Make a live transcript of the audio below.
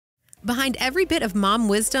Behind every bit of mom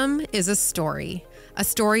wisdom is a story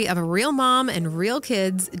of a real mom and real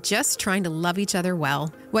kids just trying to love each other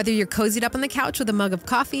well. Whether you're cozied up on the couch with a mug of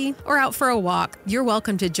coffee or out for a walk, you're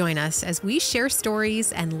welcome to join us as we share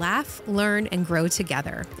stories and laugh, learn, and grow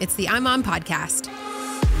together. It's the I'm On podcast.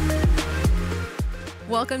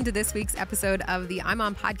 Welcome to this week's episode of the I'm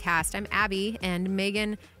On podcast. I'm Abby, and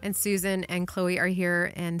Megan and Susan and Chloe are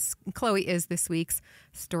here, and Chloe is this week's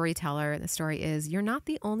storyteller. The story is, you're not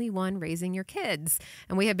the only one raising your kids.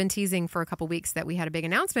 And we have been teasing for a couple weeks that we had a big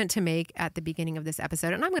announcement to make at the beginning of this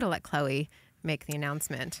episode, and I'm going to let Chloe make the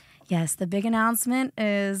announcement. Yes, the big announcement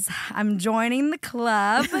is I'm joining the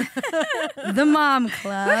club, the mom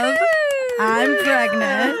club. I'm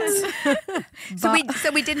pregnant. So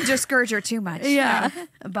we didn't discourage her too much. Yeah.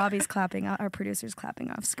 Bobby's clapping, our producer's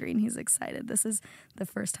clapping off screen. He's excited. This is the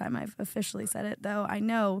first time I've officially said it, though I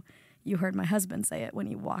know you heard my husband say it when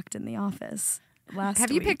he walked in the office last week.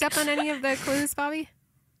 Have you picked up on any of the clues, Bobby?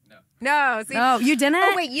 No. See? Oh, you didn't?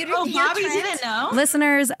 Oh, wait, you didn't? Bobby didn't know?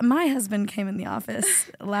 Listeners, my husband came in the office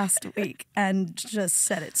last week and just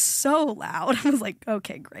said it so loud. I was like,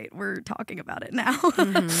 okay, great. We're talking about it now.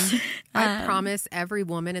 Mm-hmm. I promise every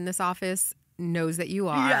woman in this office knows that you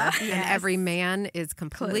are, and every man is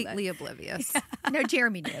completely oblivious. Yeah. No,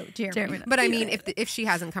 Jeremy knew. Jeremy knew. But I mean, if she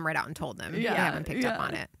hasn't come right out and told them, they haven't picked up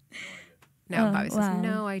on it. No, Bobby says,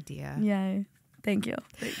 no idea. Yay. Thank you.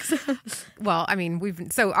 Thanks. Well, I mean,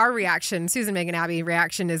 so our reaction, Susan, Megan, Abby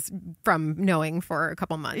reaction is from knowing for a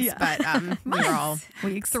couple months, but we're all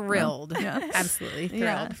thrilled, absolutely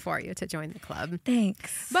thrilled for you to join the club.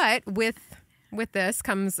 Thanks. But with this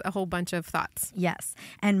comes a whole bunch of thoughts. Yes,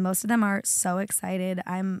 and most of them are so excited.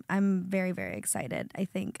 I'm very, very excited. I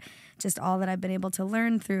think just all that I've been able to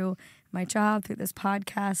learn through my job, through this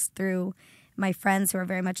podcast, through my friends who are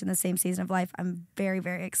very much in the same season of life, I'm very,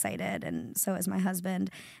 very excited, and so is my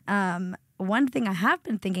husband. One thing I have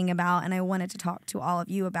been thinking about, and I wanted to talk to all of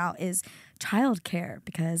you about, is childcare,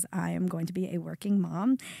 because I am going to be a working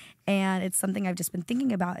mom, and it's something I've just been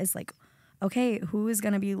thinking about is like, okay, who is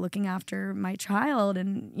going to be looking after my child?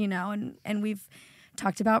 And, you know, and we've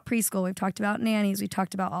talked about preschool, we've talked about nannies, we've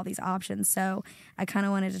talked about all these options. So I kind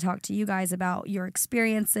of wanted to talk to you guys about your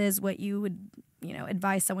experiences, what you would,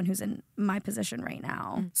 advise someone who's in my position right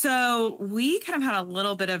now. So we kind of had a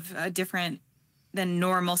little bit of a different than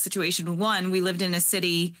normal situation. One, we lived in a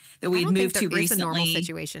city that we'd moved to recently. It's a normal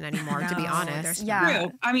situation anymore, to be honest.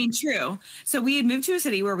 True. I mean, true. So we had moved to a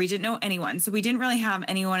city where we didn't know anyone. So we didn't really have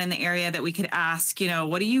anyone in the area that we could ask,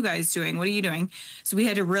 what are you guys doing? What are you doing? So we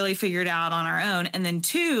had to really figure it out on our own. And then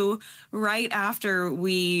two, right after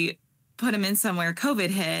we put him in somewhere,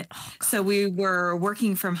 COVID hit. So we were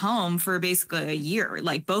working from home for basically a year,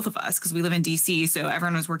 like both of us, because we live in DC. So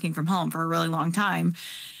everyone was working from home for a really long time.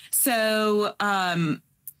 So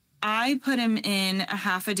I put him in a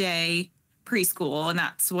half a day preschool, and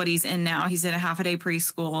that's what he's in now. He's in a half a day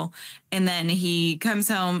preschool, and then he comes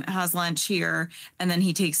home, has lunch here, and then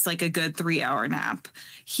he takes like a good 3-hour nap.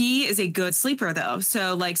 He is a good sleeper though.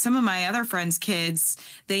 So like some of my other friends' kids,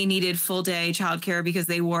 they needed full day childcare because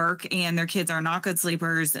they work and their kids are not good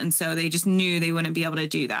sleepers. And so they just knew they wouldn't be able to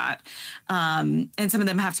do that. And some of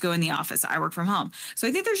them have to go in the office. I work from home. So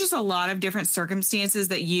I think there's just a lot of different circumstances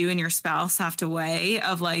that you and your spouse have to weigh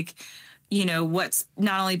of like, what's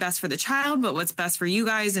not only best for the child, but what's best for you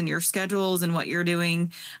guys and your schedules and what you're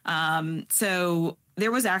doing. So there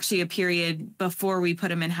was actually a period before we put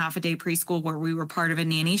him in half a day preschool where we were part of a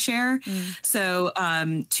nanny share. So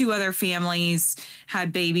two other families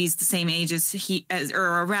had babies the same age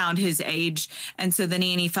or around his age. And so the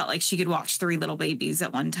nanny felt like she could watch 3 little babies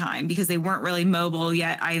at one time because they weren't really mobile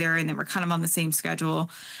yet either. And they were kind of on the same schedule.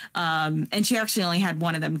 And she actually only had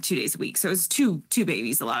one of them 2 days a week. So it was two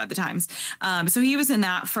babies a lot of the times. So he was in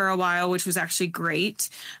that for a while, which was actually great.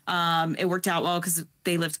 It worked out well because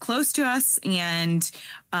they lived close to us, and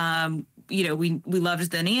we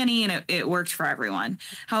loved the nanny, and it worked for everyone.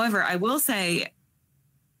 However, I will say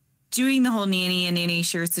doing the whole nanny and nanny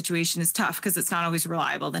share situation is tough because it's not always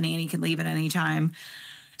reliable. The nanny can leave at any time.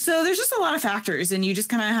 So there's just a lot of factors, and you just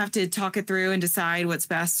kind of have to talk it through and decide what's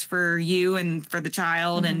best for you and for the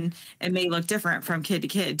child. And it may look different from kid to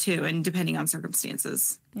kid too, and depending on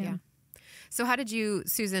circumstances. Yeah. So how did you,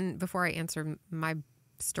 Susan, before I answer my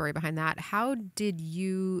story behind that, how did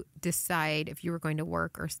you decide if you were going to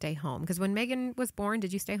work or stay home? Because when Megan was born,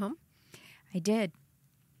 did you stay home? I did.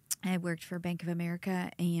 I worked for Bank of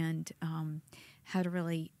America and had a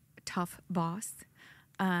really tough boss.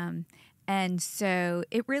 And so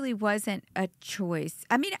it really wasn't a choice.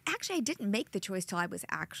 I mean, actually, I didn't make the choice till I was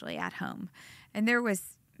actually at home. And there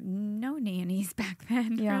was no nannies back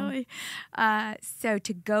then, Yeah. really. So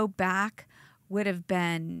to go back would have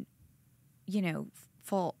been,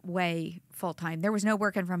 full time. There was no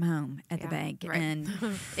working from home at the bank, right. and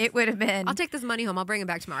it would have been. I'll take this money home. I'll bring it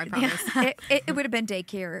back tomorrow. I promise. it would have been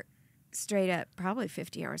daycare straight up, probably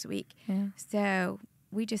 50 hours a week. Yeah. So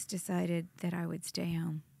we just decided that I would stay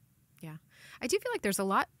home. Yeah. I do feel like there's a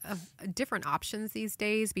lot of different options these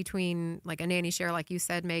days between like a nanny share, like you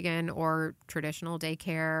said, Megan, or traditional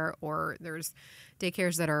daycare, or there's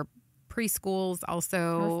daycares that are preschools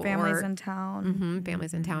also. Or families in town.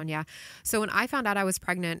 Families in town, yeah. So when I found out I was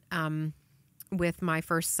pregnant with my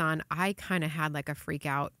first son, I kind of had like a freak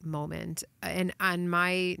out moment. And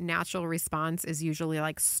my natural response is usually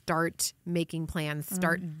like start making plans,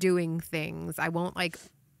 start doing things. I won't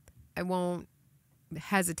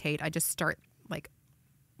hesitate. I just start like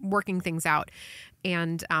working things out.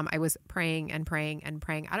 And I was praying and praying and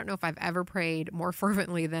praying. I don't know if I've ever prayed more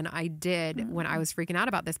fervently than I did when I was freaking out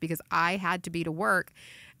about this, because I had to be to work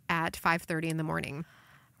at 5:30 in the morning.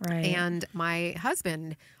 Right. And my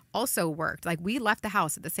husband also worked. Like we left the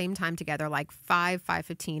house at the same time together, like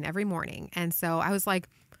 5:15 every morning. And so I was like,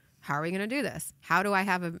 how are we going to do this? How do I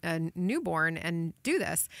have a newborn and do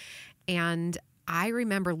this? And I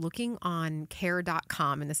remember looking on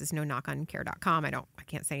care.com, and this is no knock on care.com. I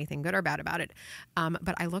can't say anything good or bad about it.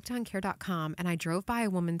 But I looked on care.com and I drove by a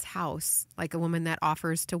woman's house, like a woman that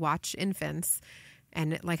offers to watch infants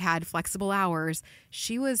and like had flexible hours.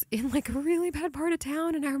 She was in like a really bad part of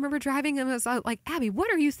town. And I remember driving and I was like, Abby,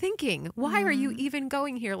 what are you thinking? Why are you even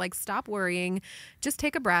going here? Like, stop worrying. Just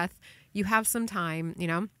take a breath. You have some time,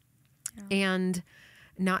 Yeah. And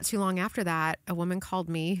not too long after that, a woman called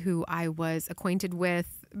me who I was acquainted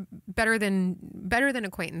with better than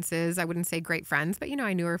acquaintances. I wouldn't say great friends, but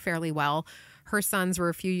I knew her fairly well. Her sons were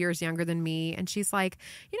a few years younger than me. And she's like,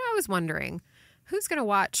 I was wondering, who's going to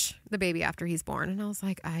watch the baby after he's born? And I was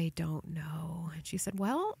like, I don't know. And she said,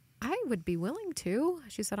 well, I would be willing to.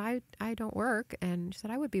 She said, I don't work. And she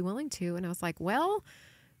said, I would be willing to. And I was like, well,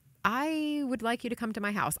 I would like you to come to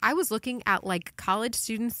my house. I was looking at like college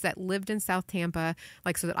students that lived in South Tampa,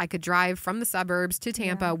 like so that I could drive from the suburbs to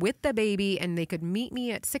Tampa with the baby and they could meet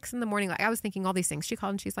me at 6 a.m. Like I was thinking all these things. She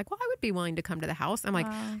called and she's like, well, I would be willing to come to the house. I'm like,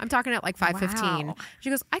 I'm talking at like 5:15. Wow.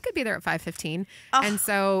 She goes, I could be there at 5:15. And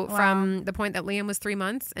so from the point that Liam was 3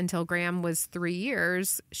 months until Graham was 3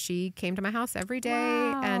 years, she came to my house every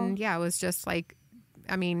day. Wow. And yeah, it was just like,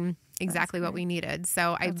 exactly what we needed.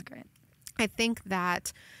 So That's great. I think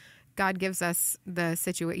that God gives us the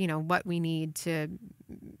what we need to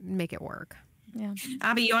make it work. Yeah.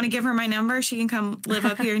 Abby, you want to give her my number? She can come live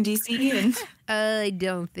up here in DC. And I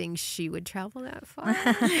don't think she would travel that far.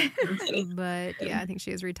 But yeah, I think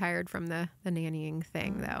she is retired from the nannying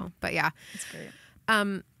thing though. But yeah. That's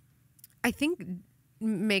great. I think,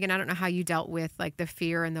 Megan, I don't know how you dealt with like the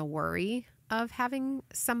fear and the worry of having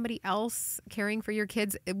somebody else caring for your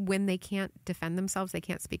kids when they can't defend themselves, they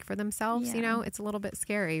can't speak for themselves. Yeah. It's a little bit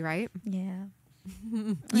scary, right? Yeah.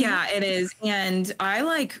 yeah, it is. And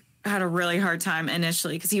I had a really hard time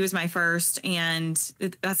initially because he was my first, and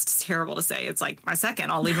that's terrible to say. It's like my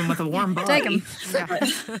second. I'll leave him with a warm body. Take him.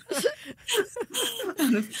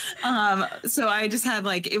 So I just had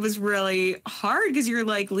it was really hard because you're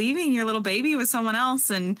leaving your little baby with someone else,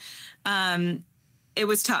 and it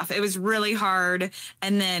was tough. It was really hard.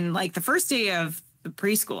 And then the first day of the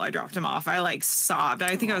preschool, I dropped him off. I sobbed.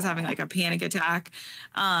 I think I was having a panic attack.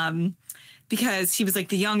 Because he was the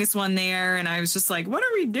youngest one there. And I was just like, what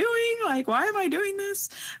are we doing? Why am I doing this?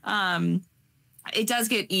 It does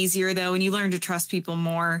get easier though, and you learn to trust people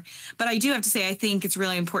more. But I do have to say, I think it's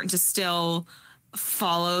really important to still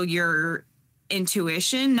follow your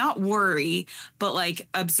intuition, not worry, but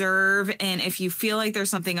observe. And if you feel like there's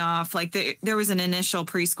something off, there was an initial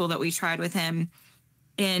preschool that we tried with him,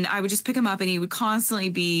 and I would just pick him up and he would constantly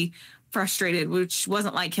be frustrated, which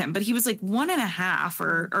wasn't like him, but he was 1.5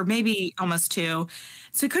 or maybe almost 2.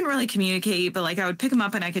 So he couldn't really communicate, but I would pick him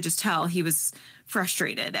up and I could just tell he was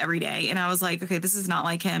frustrated every day. And I was like, okay, this is not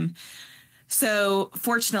like him. So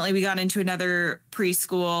fortunately we got into another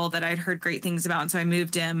preschool that I'd heard great things about. And so I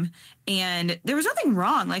moved him, and there was nothing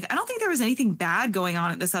wrong. I don't think there was anything bad going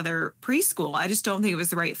on at this other preschool. I just don't think it was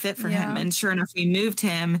the right fit for him. And sure enough, we moved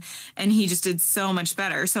him and he just did so much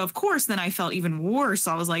better. So of course, then I felt even worse.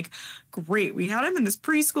 I was like, great, we had him in this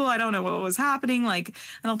preschool. I don't know what was happening. I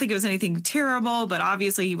don't think it was anything terrible, but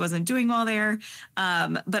obviously he wasn't doing well there.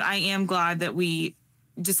 But I am glad that we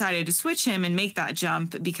decided to switch him and make that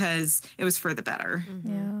jump because it was for the better.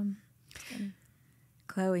 Yeah.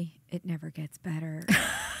 Chloe, it never gets better.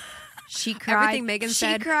 She cried. Everything Megan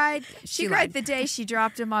said, She cried lied. the day she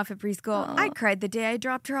dropped him off at preschool. I cried the day I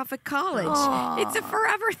dropped her off at college. It's a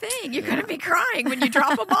forever thing. You're going to be crying when you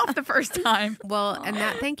drop them off the first time. Well, and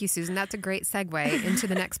thank you, Susan. That's a great segue into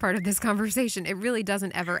the next part of this conversation. It really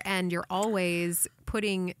doesn't ever end. You're always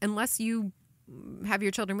putting, unless you have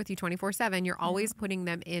your children with you 24/7, you're always putting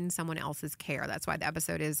them in someone else's care. That's why the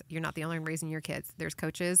episode is, you're not the only one raising your kids. There's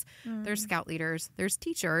coaches, there's scout leaders, there's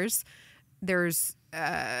teachers, there's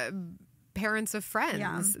parents of friends.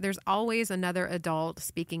 Yeah. There's always another adult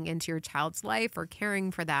speaking into your child's life or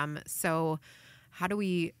caring for them. So how do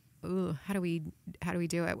we do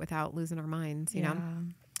it without losing our minds? You know,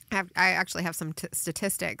 I actually have some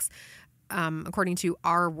statistics. According to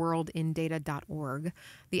ourworldindata.org,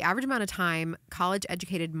 the average amount of time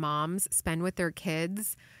college-educated moms spend with their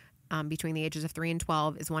kids between the ages of 3 and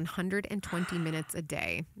 12 is 120 minutes a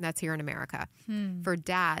day. That's here in America. For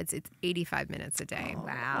dads, it's 85 minutes a day.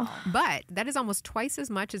 Wow. But that is almost twice as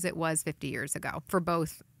much as it was 50 years ago for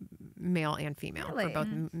both male and female. Really? For both,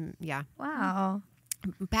 yeah. Wow.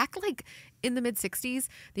 Back like in the mid-60s,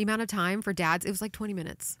 the amount of time for dads, it was like 20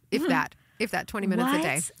 minutes, if that 20 minutes a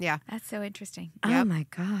day. What? Yeah. That's so interesting. Oh Yep. my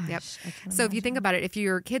gosh. Yep. I can So if you imagine. think about it, if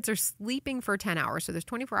your kids are sleeping for 10 hours, so there's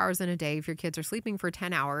 24 hours in a day. If your kids are sleeping for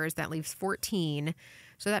 10 hours, that leaves 14.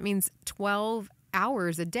 So that means 12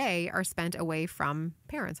 hours a day are spent away from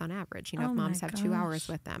parents on average. You know, Oh if my moms have 2 hours gosh.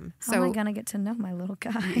 with them. How So am I going to get to know my little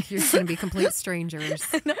guy? you're going to be complete strangers.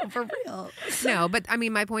 No, for real. No, but I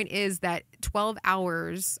mean, my point is that 12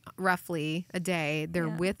 hours roughly a day, they're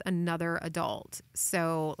Yeah. with another adult.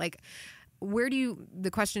 So like, the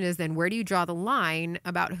question is then, where do you draw the line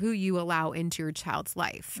about who you allow into your child's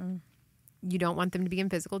life? You don't want them to be in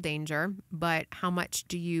physical danger, but how much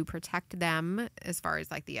do you protect them as far as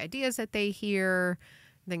like the ideas that they hear,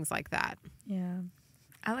 things like that? Yeah.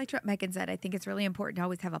 I liked what Megan said. I think it's really important to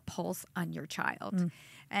always have a pulse on your child.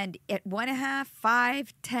 And at 1.5,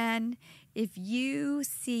 5, 10, if you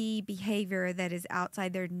see behavior that is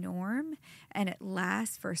outside their norm and it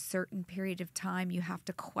lasts for a certain period of time, you have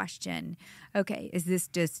to question, okay, is this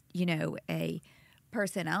just, a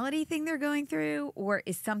personality thing they're going through, or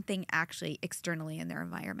is something actually externally in their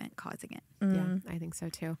environment causing it? Yeah, I think so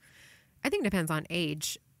too. I think it depends on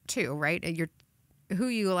age too, right? Who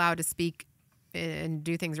you allow to speak and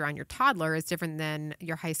do things around your toddler is different than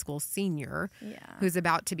your high school senior who's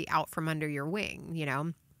about to be out from under your wing, you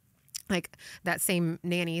know? Like that same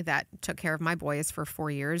nanny that took care of my boys for 4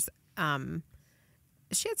 years,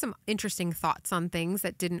 she had some interesting thoughts on things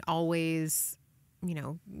that didn't always,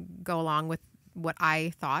 go along with what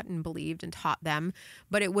I thought and believed and taught them.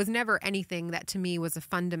 But it was never anything that to me was a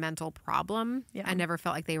fundamental problem. Yeah. I never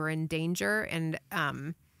felt like they were in danger.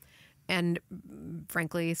 And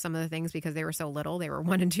frankly, some of the things, because they were so little, they were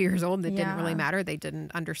 1 and 2 years old, and it didn't really matter. They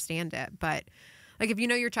didn't understand it. But like if you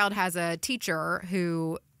know your child has a teacher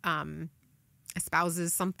who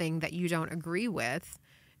espouses something that you don't agree with,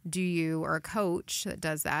 or a coach that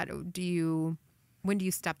does that, when do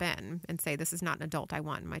you step in and say, this is not an adult I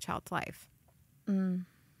want in my child's life?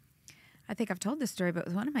 I think I've told this story, but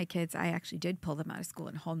with one of my kids, I actually did pull them out of school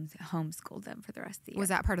and homeschooled them for the rest of the year. Was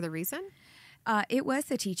that part of the reason? It was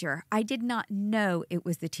the teacher. I did not know it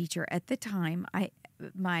was the teacher at the time.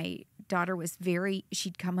 My daughter was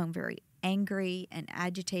she'd come home very angry and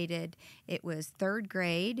agitated. It was 3rd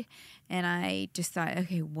grade, and I just thought,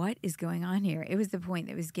 okay, what is going on here? It was the point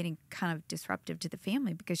that was getting kind of disruptive to the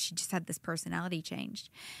family because she just had this personality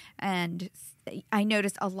change. And I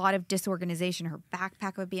noticed a lot of disorganization. Her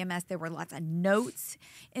backpack would be a mess. There were lots of notes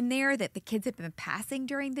in there that the kids had been passing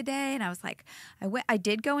during the day. And I was like, I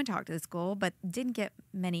did go and talk to the school, but didn't get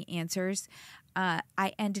many answers.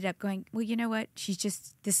 I ended up going, well, you know what?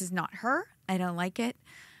 This is not her. I don't like it.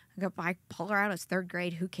 I pull her out. It's 3rd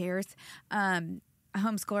grade. Who cares? I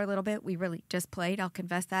homeschool her a little bit. We really just played. I'll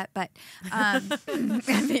confess that. But I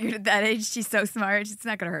figured at that age, she's so smart. It's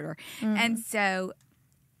not going to hurt her. And so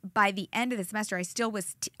by the end of the semester,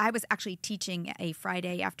 I was actually teaching a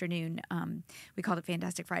Friday afternoon. We called it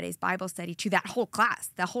Fantastic Fridays Bible study to that whole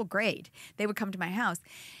class, the whole grade. They would come to my house.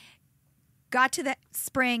 Got to the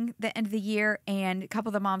spring, the end of the year, and a couple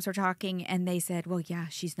of the moms were talking, and they said, well, yeah,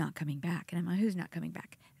 she's not coming back. And I'm like, who's not coming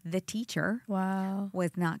back? The teacher was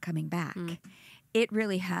not coming back. It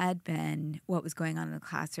really had been what was going on in the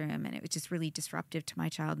classroom, and it was just really disruptive to my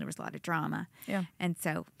child, and there was a lot of drama. Yeah. And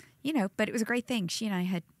so, but it was a great thing. She and I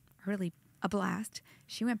had really a blast.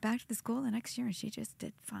 She went back to the school the next year, and she just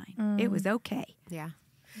did fine. It was okay. Yeah.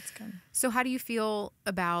 That's good. So how do you feel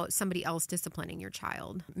about somebody else disciplining your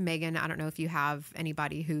child? Megan, I don't know if you have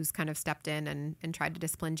anybody who's kind of stepped in and tried to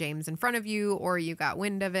discipline James in front of you, or you got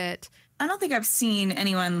wind of it. I don't think I've seen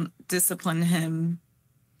anyone discipline him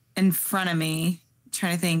in front of me.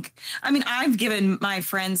 Trying to think. I mean, I've given my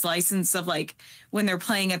friends license of like when they're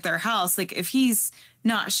playing at their house, like if he's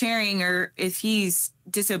not sharing or if he's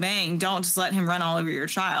disobeying, don't just let him run all over your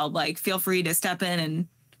child. Like feel free to step in and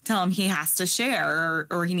tell him he has to share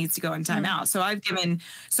or he needs to go in timeout. So I've given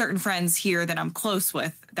certain friends here that I'm close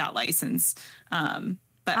with that license. But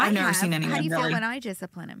I've never seen anyone. How do you really feel when I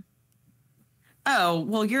discipline him? Oh,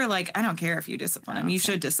 well, you're like, I don't care if you discipline him. You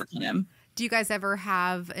should discipline him. Do you guys ever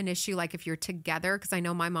have an issue like if you're together? Because I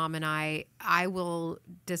know my mom and I will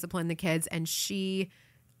discipline the kids and she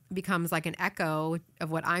becomes like an echo of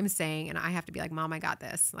what I'm saying. And I have to be like, Mom, I got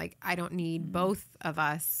this. Like, I don't need both of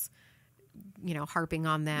us, harping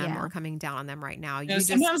on them or coming down on them right now.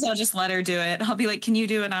 Sometimes I'll just let her do it. I'll be like, can you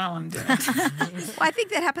do it? I don't want to do it. Well, I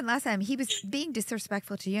think that happened last time. He was being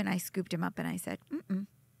disrespectful to you and I scooped him up and I said,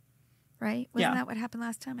 right? Wasn't that what happened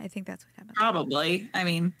last time? I think that's what happened. Probably. I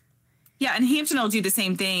mean, yeah, and Hampton will do the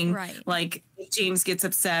same thing. Right. Like if James gets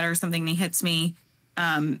upset or something and he hits me,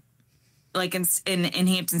 like in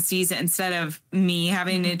Hampton sees it, instead of me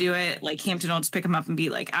having to do it, like Hampton will just pick him up and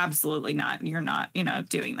be like, absolutely not. You're not,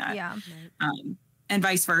 doing that. Yeah. And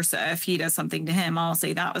vice versa. If he does something to him, I'll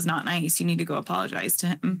say that was not nice. You need to go apologize to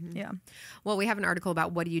him. Yeah. Well, we have an article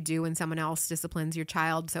about what do you do when someone else disciplines your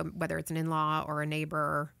child. So whether it's an in-law or a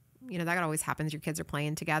neighbor, that always happens. Your kids are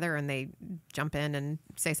playing together and they jump in and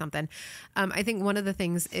say something. I think one of the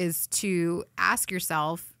things is to ask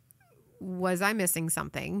yourself, was I missing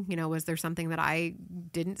something? Was there something that I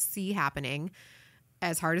didn't see happening?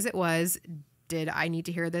 As hard as it was, did I need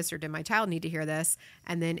to hear this or did my child need to hear this?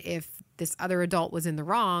 And then if this other adult was in the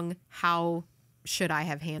wrong, how should I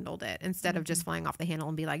have handled it? Instead of just flying off the handle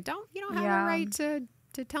and be like, you don't have a right to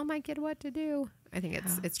tell my kid what to do. I think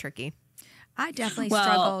it's tricky. I definitely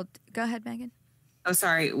struggled. Go ahead, Megan. Oh,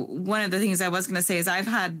 sorry. One of the things I was going to say is I've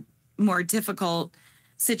had more difficult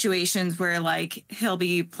situations where like he'll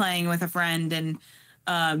be playing with a friend and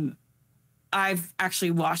I've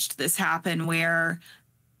actually watched this happen where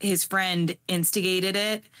his friend instigated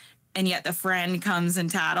it and yet the friend comes and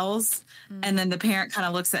tattles and then the parent kind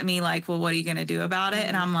of looks at me like, well, what are you going to do about it?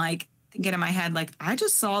 And I'm like, thinking in my head, like, I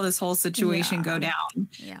just saw this whole situation go down.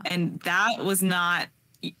 Yeah. And that was not,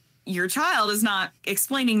 your child is not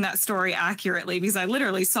explaining that story accurately because I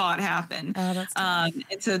literally saw it happen. Oh, that's and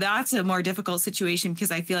so that's a more difficult situation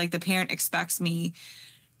because I feel like the parent expects me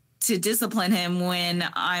to discipline him when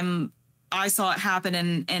I saw it happen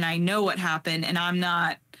and I know what happened and I'm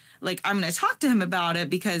not like, I'm going to talk to him about it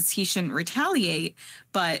because he shouldn't retaliate,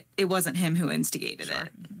 but it wasn't him who instigated it.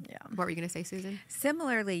 Yeah. What were you going to say, Susan?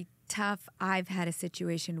 Similarly tough, I've had a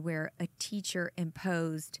situation where a teacher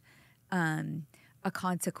imposed a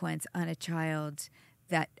consequence on a child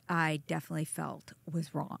that I definitely felt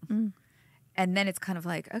was wrong. And then it's kind of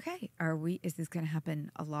like, okay, is this going to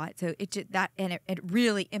happen a lot? So it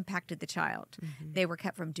really impacted the child. They were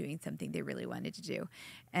kept from doing something they really wanted to do.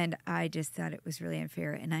 And I just thought it was really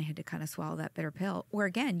unfair. And I had to kind of swallow that bitter pill. Or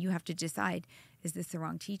again, you have to decide, is this the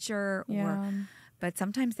wrong teacher? Yeah. But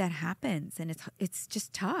sometimes that happens and it's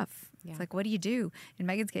just tough. Yeah. It's like, what do you do? In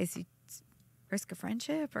Megan's case, you risk a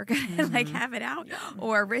friendship or like have it out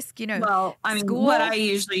or risk, well, I mean, school. what I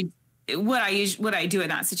do in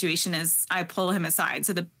that situation is I pull him aside.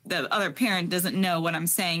 So the other parent doesn't know what I'm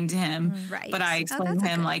saying to him, right. But I explain to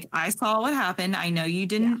him, like, I saw what happened. I know you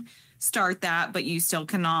didn't start that, but you still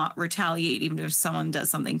cannot retaliate even if someone does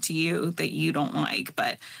something to you that you don't like.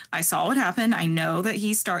 But I saw what happened. I know that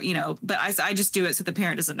but I just do it so the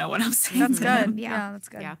parent doesn't know what I'm saying. That's to good. him. Yeah, that's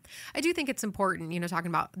good. Yeah. I do think it's important, talking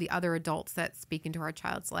about the other adults that speak into our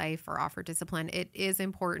child's life or offer discipline. It is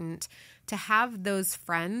important to have those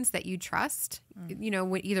friends that you trust,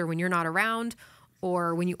 either when you're not around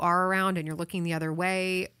or when you are around and you're looking the other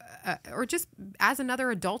way, or just as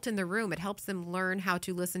another adult in the room. It helps them learn how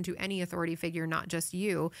to listen to any authority figure, not just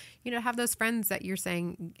you. Have those friends that you're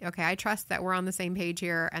saying, okay, I trust that we're on the same page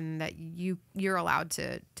here and that you're allowed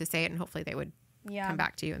to say it, and hopefully they would come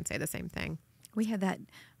back to you and say the same thing. We had that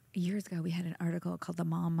years ago. We had an article called The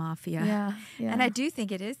Mom Mafia. Yeah. And I do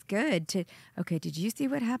think it is good to, okay, did you see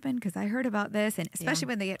what happened? Because I heard about this. And especially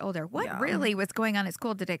when they get older, what really was going on at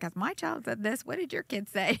school today? Because my child said this. What did your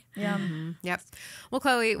kids say? Yeah. Yep. Well,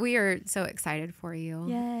 Chloe, we are so excited for you.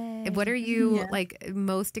 Yay. What are you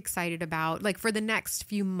most excited about, like for the next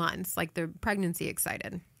few months, like the pregnancy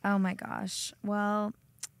excited? Oh my gosh. Well,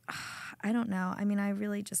 I don't know. I mean, I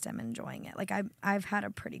really just am enjoying it. Like I've had a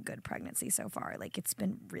pretty good pregnancy so far. Like it's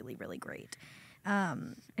been really, really great.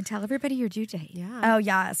 And tell everybody your due date. Yeah. Oh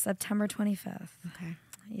yeah, September 25th. Okay.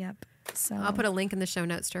 Yep. So I'll put a link in the show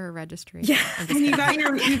notes to her registry. Yeah. And you got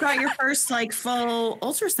your first like full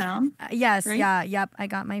ultrasound. Yes. right? Yeah. Yep. I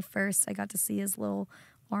got my first. I got to see his little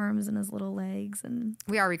arms and his little legs, and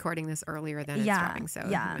We are recording this earlier than it's Yeah, dropping, so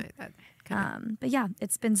yeah. that kinda- but yeah,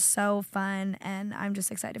 it's been so fun, and I'm just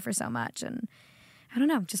excited for so much. And I don't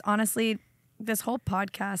know, just honestly, this whole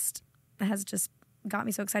podcast has just got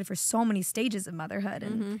me so excited for so many stages of motherhood,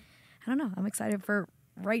 and I don't know, I'm excited for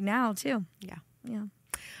right now too. yeah. Yeah.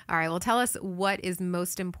 All right. Well, tell us what is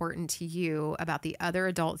most important to you about the other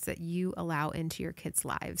adults that you allow into your kids'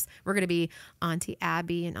 lives. We're going to be Auntie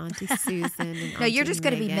Abby and Auntie Susan. And No, you're Auntie just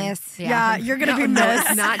going to be Megan. Miss. Yeah, you're gonna be No, Miss.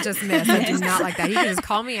 it's not just Miss. I do not like that. You can just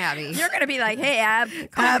call me Abby. You're going to be like, hey, Ab.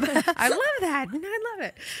 I love that. I love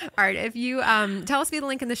it. All right. If you tell us via the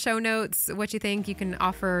link in the show notes what you think, you can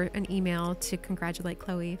offer an email to congratulate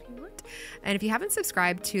Chloe if you want. And if you haven't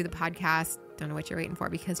subscribed to the podcast, don't know what you're waiting for,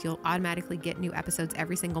 because you'll automatically get new episodes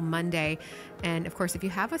every single Monday. And of course, if you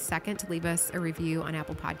have a second to leave us a review on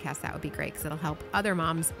Apple Podcasts, that would be great because it'll help other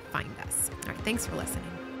moms find us. All right. Thanks for listening.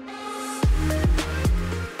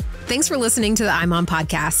 Thanks for listening to the iMom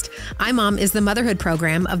podcast. iMom is the motherhood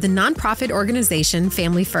program of the nonprofit organization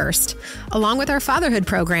Family First. Along with our fatherhood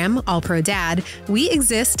program, All Pro Dad, we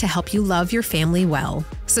exist to help you love your family well.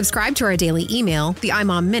 Subscribe to our daily email, the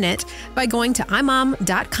iMom Minute, by going to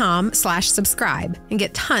imom.com/subscribe and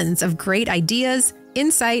get tons of great ideas,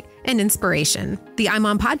 insight, and inspiration. The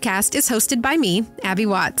iMom podcast is hosted by me, Abby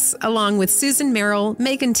Watts, along with Susan Merrill,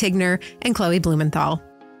 Megan Tigner, and Chloe Blumenthal.